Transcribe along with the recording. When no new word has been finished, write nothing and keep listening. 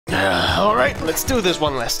Alright, let's do this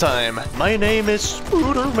one last time. My name is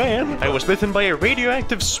SpooderMan. I was bitten by a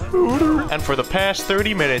radioactive spooder, and for the past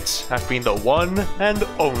 30 minutes, I've been the one and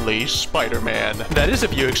only Spider-Man. That is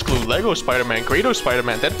if you exclude Lego Spider-Man, Kratos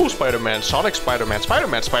Spider-Man, Deadpool Spider-Man, Sonic Spider-Man,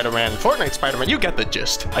 Spider-Man Spider-Man, Fortnite Spider-Man, you get the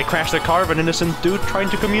gist. I crashed a car of an innocent dude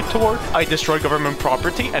trying to commute to work. I destroyed government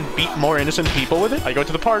property and beat more innocent people with it. I go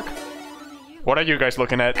to the park. What are you guys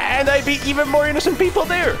looking at? And I beat even more innocent people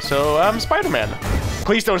there. So I'm Spider-Man.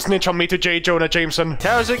 Please don't snitch on me to J. Jonah Jameson.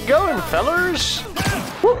 How's it going, fellers?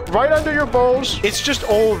 Whoop, right under your balls. It's just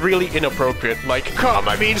all really inappropriate. Like, come,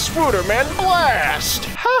 I mean, SpooderMan blast!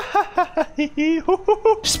 Ha ha ha ha.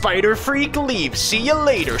 Spider Freak leaves. See you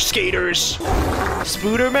later, skaters.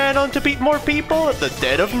 SpooderMan on to beat more people at the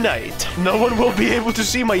dead of night. No one will be able to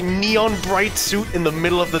see my neon bright suit in the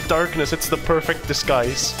middle of the darkness. It's the perfect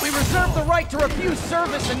disguise. We reserve the right to refuse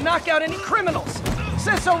service and knock out any criminals.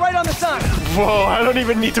 Says so right on the sign. Whoa, I don't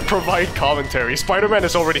even need to provide commentary. Spider-Man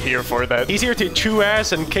is already here for that. He's here to chew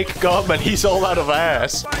ass and kick gum, and he's all out of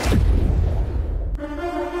ass.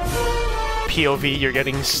 POV, you're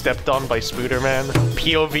getting stepped on by SpooderMan.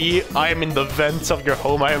 POV, I am in the vents of your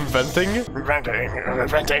home. I am venting.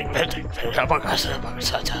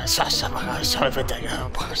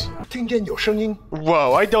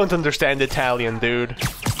 Whoa, I don't understand Italian, dude.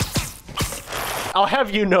 I'll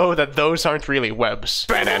have you know that those aren't really webs.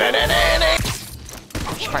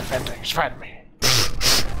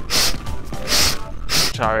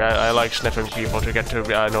 Sorry, I like sniffing people to get to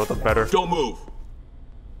know them better. Don't move.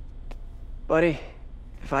 Buddy,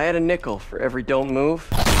 if I had a nickel for every don't move...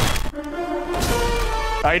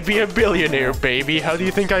 I'd be a billionaire, baby. How do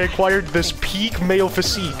you think I acquired this peak male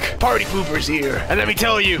physique? Party pooper's here. And let me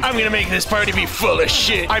tell you, I'm gonna make this party be full of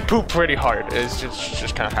shit. I poop pretty hard. It's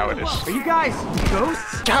just kind of how it is. Are you guys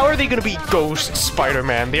ghosts? How are they gonna be ghosts,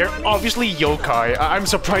 Spider-Man? They're obviously yokai. I'm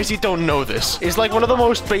surprised you don't know this. It's like one of the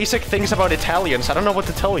most basic things about Italians. I don't know what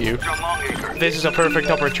to tell you. This is a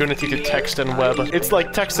perfect opportunity to text and web. It's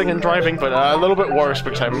like texting and driving, but a little bit worse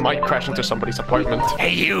because I might crash into somebody's apartment.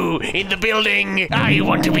 Hey you, in the building! I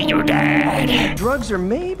want to be your dad! Drugs are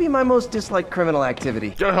maybe my most disliked criminal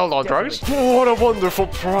activity. Hold on, drugs? Oh, what a wonderful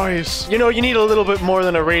prize. You know, you need a little bit more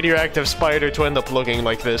than a radioactive spider to end up looking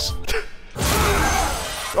like this.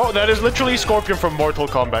 Oh, that is literally Scorpion from Mortal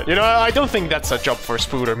Kombat. You know, I don't think that's a job for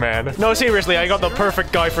SpooderMan. No, seriously, I got the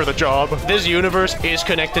perfect guy for the job. This universe is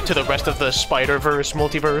connected to the rest of the SpiderVerse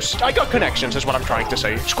multiverse. I got connections, is what I'm trying to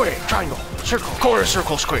say. Square, triangle, circle, quarter,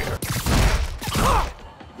 circle, square.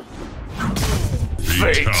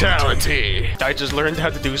 Fatality! I just learned how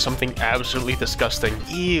to do something absolutely disgusting.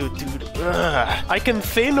 Ew, dude. Ugh. I can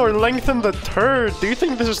thin or lengthen the turd. Do you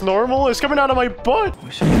think this is normal? It's coming out of my butt.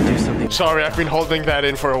 Wish I could do something. Sorry, I've been holding that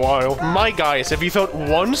in for a while. My guys, if you thought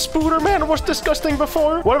one SpooderMan was disgusting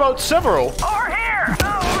before, what about several? Over here!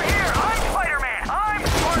 Over here! I'm Spider-Man! I'm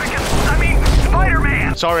Spider-Man!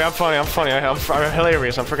 Sorry, I'm funny, I'm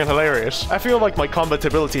hilarious, I'm freaking hilarious. I feel like my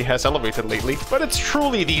combatability has elevated lately, but it's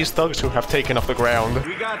truly these thugs who have taken off the ground.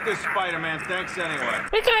 We got this, Spider-Man. Thanks anyway.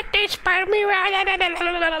 We got this Spider-Man!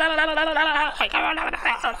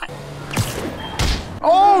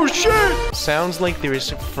 Oh shit! Sounds like there is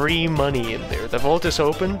free money in there. The vault is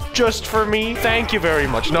open just for me. Thank you very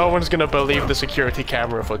much. No one's gonna believe the security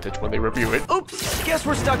camera footage when they review it. Oops, guess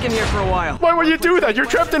we're stuck in here for a while. Why would you do that? You're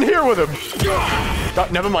trapped in here with him.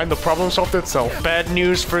 Never mind, the problem solved itself. Bad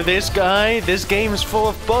news for this guy. This game is full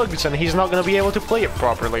of bugs and he's not gonna be able to play it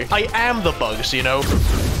properly. I am the bugs, you know?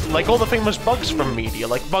 Like all the famous bugs from media,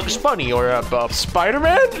 like Bugs Bunny or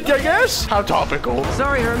Spider-Man, I guess? How topical.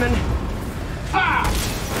 Sorry, Herman.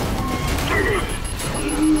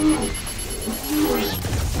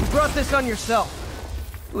 You brought this on yourself.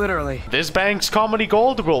 Literally. This bank's comedy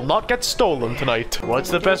gold will not get stolen tonight. What's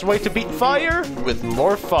the best way to beat fire? With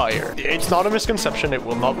more fire. It's not a misconception, it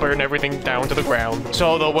will not burn everything down to the ground.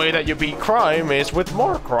 So the way that you beat crime is with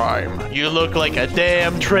more crime. You look like a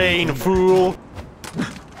damn train, fool.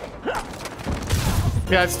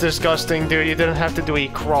 That's disgusting, dude. You didn't have to do a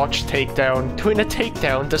crotch takedown. Doing a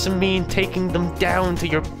takedown doesn't mean taking them down to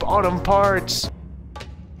your bottom parts.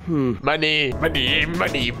 Money, money,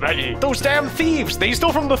 money, money. Those damn thieves! They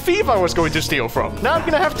stole from the thief I was going to steal from. Now I'm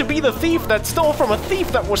gonna have to be the thief that stole from a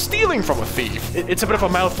thief that was stealing from a thief. It's a bit of a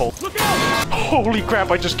mouthful. Look out! Holy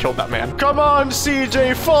crap, I just killed that man. Come on,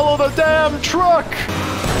 CJ, follow the damn truck!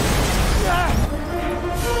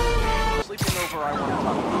 Sleeping over, I want to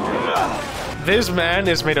talk. This man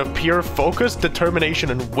is made of pure focus,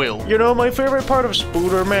 determination, and will. You know, my favorite part of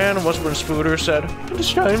SpooderMan was when Spooder said,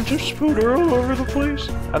 "It's time to spooder all over the place,"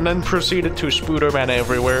 and then proceeded to SpooderMan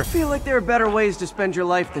everywhere. I feel like there are better ways to spend your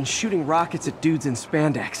life than shooting rockets at dudes in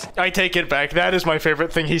spandex. I take it back. That is my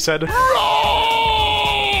favorite thing he said.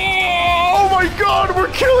 Oh my god, we're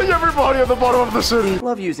killing everybody at the bottom of the city.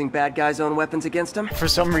 Love using bad guys' own weapons against them. For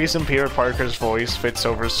some reason, Peter Parker's voice fits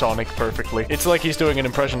over Sonic perfectly. It's like he's doing an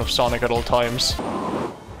impression of Sonic at all times.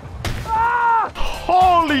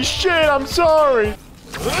 Holy shit, I'm sorry.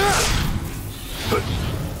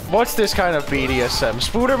 What's this kind of BDSM?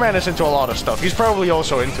 SpooderMan is into a lot of stuff. He's probably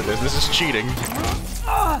also into this. This is cheating.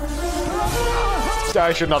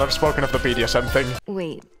 I should not have spoken of the BDSM thing.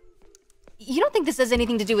 Wait. You don't think this has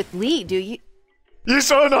anything to do with Lee, do you? You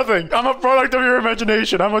saw nothing. I'm a product of your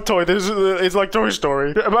imagination. I'm a toy. This is it's like Toy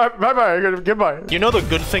Story. Bye-bye. Goodbye. You know the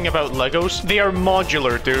good thing about Legos? They are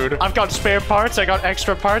modular, dude. I've got spare parts. I got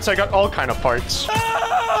extra parts. I got all kind of parts.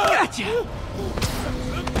 Gotcha!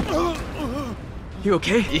 You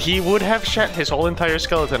okay? He would have shat his whole entire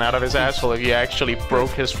skeleton out of his asshole if he actually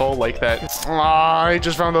broke his fall like that. Ah, I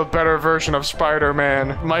just found a better version of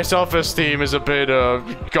Spider-Man. My self-esteem is a bit,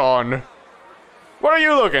 gone. What are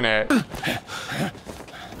you looking at?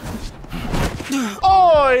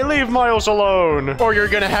 Oi, leave Miles alone, or you're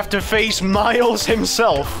gonna have to face Miles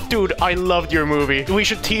himself. Dude, I loved your movie. We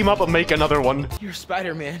should team up and make another one. You're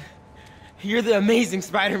Spider-Man. You're the amazing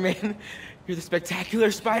Spider-Man. You're the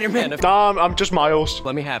spectacular Spider-Man. Nah, I'm just Miles.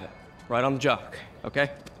 Let me have it. Right on the jock,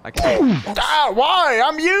 okay? I can. Ah, why?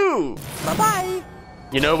 I'm you! Bye-bye!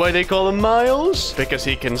 You know why they call him Miles? Because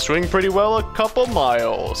he can swing pretty well a couple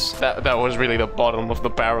miles. That was really the bottom of the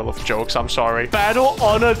barrel of jokes, I'm sorry. Battle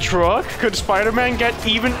on a truck? Could Spider-Man get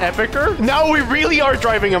even epicer? Now we really are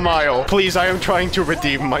driving a mile. Please, I am trying to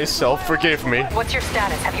redeem myself. Forgive me. What's your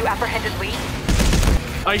status? Have you apprehended Lee?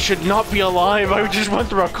 I should not be alive. I just went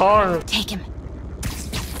through a car. Take him.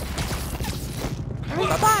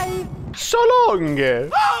 Bye-bye! So long.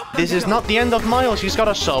 This is not the end of Miles. He's got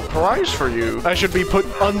a surprise for you. I should be put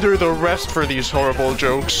under the rest for these horrible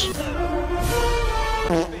jokes.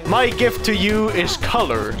 My gift to you is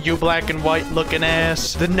color, you black and white looking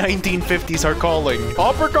ass. The 1950s are calling.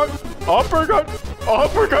 Uppercut, uppercut,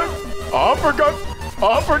 uppercut, uppercut,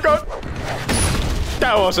 uppercut.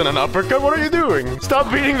 That wasn't an uppercut. What are you doing?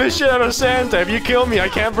 Stop beating the shit out of Santa. If you kill me, I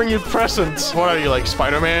can't bring you presents. What are you, like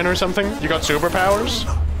Spider-Man or something? You got superpowers?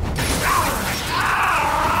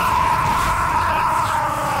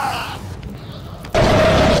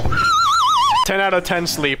 10 out of 10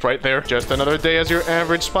 sleep right there. Just another day as your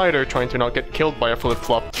average spider trying to not get killed by a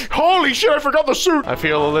flip-flop. Holy shit, I forgot the suit! I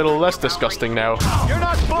feel a little less disgusting now. You're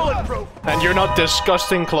not bulletproof. And you're not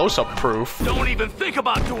disgusting close-up proof. Don't even think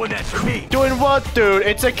about doing that to me. Doing what, dude?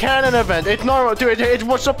 It's a canon event. It's normal, dude. It's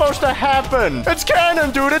what's supposed to happen. It's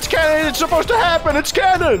canon, dude. It's canon. It's supposed to happen. It's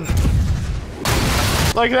canon.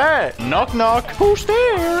 Like that. Knock, knock. Who's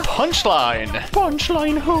there? Punchline.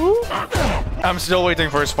 Punchline who? I'm still waiting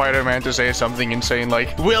for Spider-Man to say something insane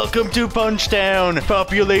like, "Welcome to Punchtown,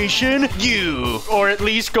 population, you." Or at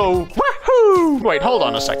least go, "Wahoo!" Wait, hold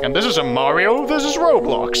on a second. This isn't Mario. This is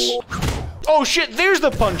Roblox. Oh shit, there's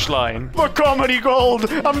the punchline. The comedy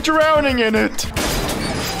gold. I'm drowning in it.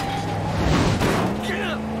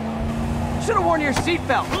 Should've worn your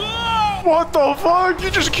seatbelt. What the fuck?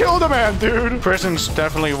 You just killed a man, dude. Prison's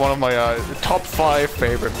definitely one of my top 5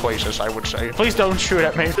 favorite places, I would say. Please don't shoot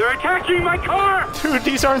at me. They're attacking my car! Dude,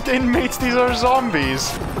 these aren't inmates, these are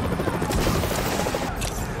zombies.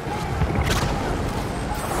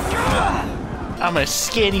 I'm a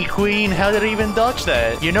skinny queen. How did I even dodge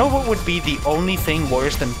that? You know what would be the only thing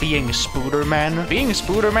worse than being SpooderMan? Being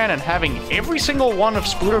SpooderMan and having every single one of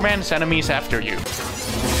SpooderMan's enemies after you.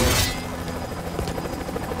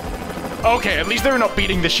 Okay, at least they're not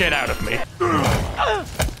beating the shit out of me.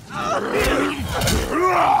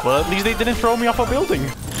 Well, at least they didn't throw me off a building.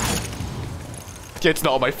 It's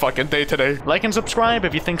not my fucking day today. Like and subscribe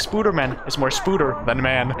if you think SpooderMan is more spooder than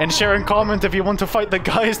man. And share and comment if you want to fight the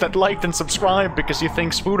guys that liked and subscribed because you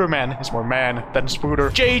think SpooderMan is more man than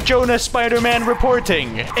spooder. J. Jonah Spider-Man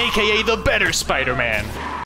reporting, aka the better Spider-Man.